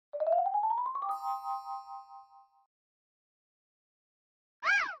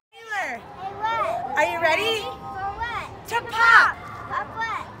Taylor, Hey, what? are you ready? For what? To pop! Pop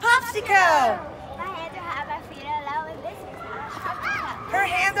what? Popsicle! My hands are high, my feet are low, and this is how popsicle. Her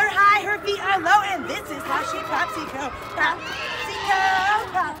hands are high, her feet are low, and this is how she popsicle.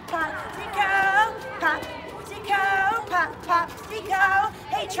 Popsicle, pop, popsicle, popsicle, pop, popsicle.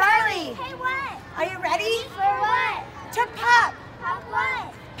 Hey, Charlie, Hey, what? are you ready? For what? To pop! Pop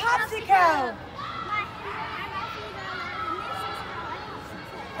what? Popsicle! My hands are high, my feet are low, and this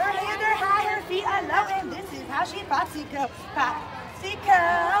is Her hands are high, her feet are low, and this is how popsicle. how she popsicle.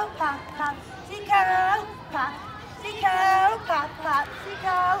 Popsicle, pop, popsicle, popsicle, pop,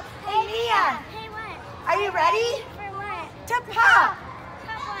 popsicle. Hey, Nia, Hey, what? are you ready? For what? To pop!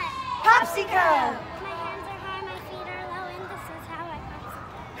 Pop what? Popsicle! My hands are high, my feet are low, and this is how I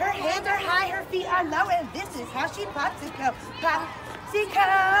popsicle. Her hands are high, her feet are low, and this is how she popsicle.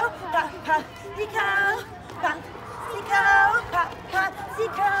 Popsicle, pop, popsicle, popsicle, pop,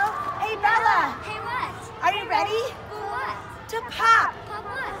 popsicle. Hey, Bella, Hey, what? are you ready? For what? To pop! Pop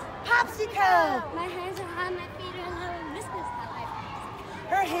what? Popsicle! My hands are high, my feet are low, and this is how I popsicle.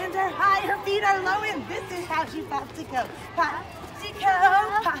 Her hands are high, her feet are low, and this is how she popsicle.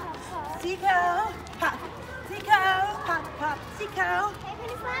 Popsicle, popsicle, popsicle, pop, popsicle. Hey,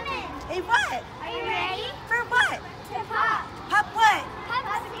 Penny Lemon, Hey, what? are you ready? For what? To pop. Pop what?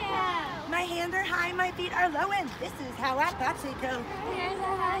 Popsicle. My hands are high, my feet are low, and this is how I popsicle. My hands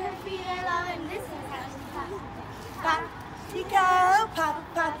are high, her feet are low, and this is how she popsicle. Popsicle, pop,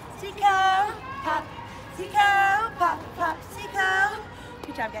 popsicle, popsicle, pop, popsicle.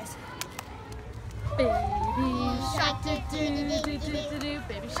 Good job, guys. Baby shark do do do do do do,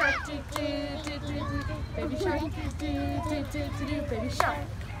 baby shark do do do do do, baby shark do do do do do, baby shark.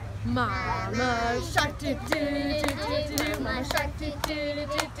 Mama shark do do do do do, mama shark do do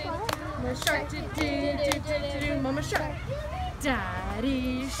do do, mama shark do do do do do, mama shark.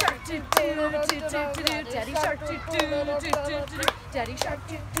 Daddy shark do do do do do, daddy shark do do do do do, daddy shark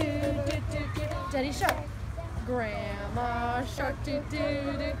do do do do do, daddy shark. Grandma shark do do do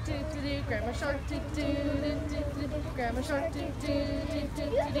do do do, grandma shark do do do do do, grandma shark do do do do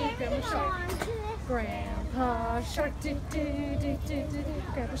do, grandma shark. Grandpa shark do do do do do,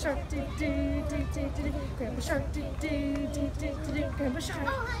 grandpa shark do do do do do, grandpa shark do do do do do, grandpa shark.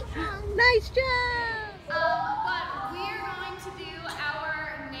 Nice job! But we are going to do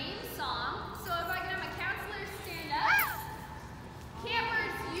our name song. So if I can have my counselors stand up.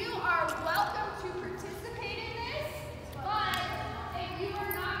 Campers, you are welcome to participate in this, but if you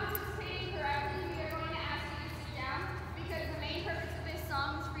are not participating correctly, we are going to ask you to sit down because the main purpose of this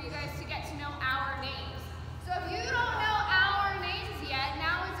song is for you guys to get to know our names. So if you don't know our names yet,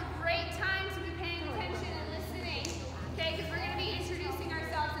 now is a great time to be paying attention and listening, okay? Because we're going to be introducing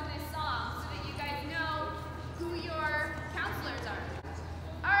ourselves in this song so that you guys know who your counselors are.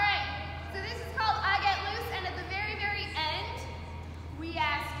 All right, so this is called I Get Loose, and at the very, very end, we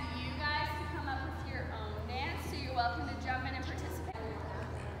ask you guys to come up with your own dance, so you're welcome to jump in and participate.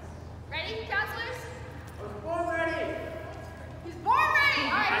 Ready, counselors? I was born ready. He's born ready!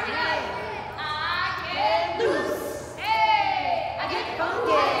 All right, here we go. I get loose. Hey! I get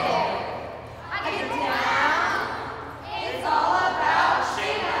funky. I get down. It's all about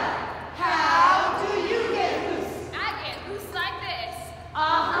Shayna. How do you get loose? I get loose like this.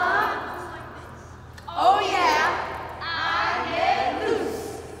 Uh-huh. Oh, yeah. I get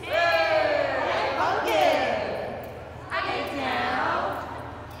loose. Hey! I get funky. I get down.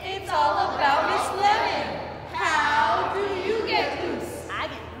 It's all about Miss Lemon. How do you get loose? I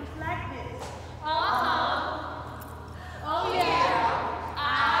get loose like this. Uh-huh. Oh yeah.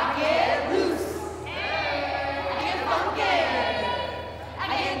 I get loose. Hey. I get funky. I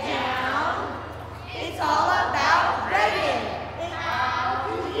get down. It's all about Reagan. How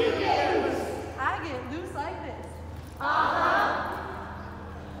do you get loose? I get loose like this. Uh-huh.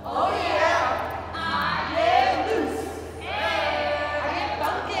 Oh yeah. I get loose. Hey. I get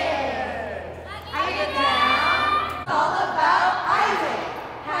funky. I get down. It's all about Isaac.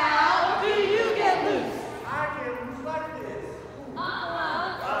 How do you get loose? I get loose like this.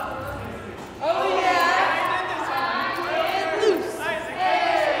 Oh yeah. I get loose.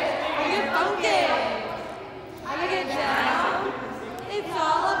 Hey. I get funky. I get down. It's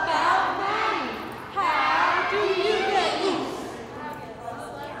all about Maddie. How do you get loose?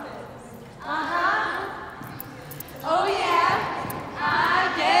 Uh-huh. Oh yeah.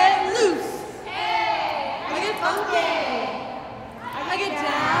 I get loose. Hey. I get funky. I get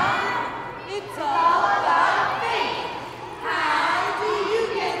down.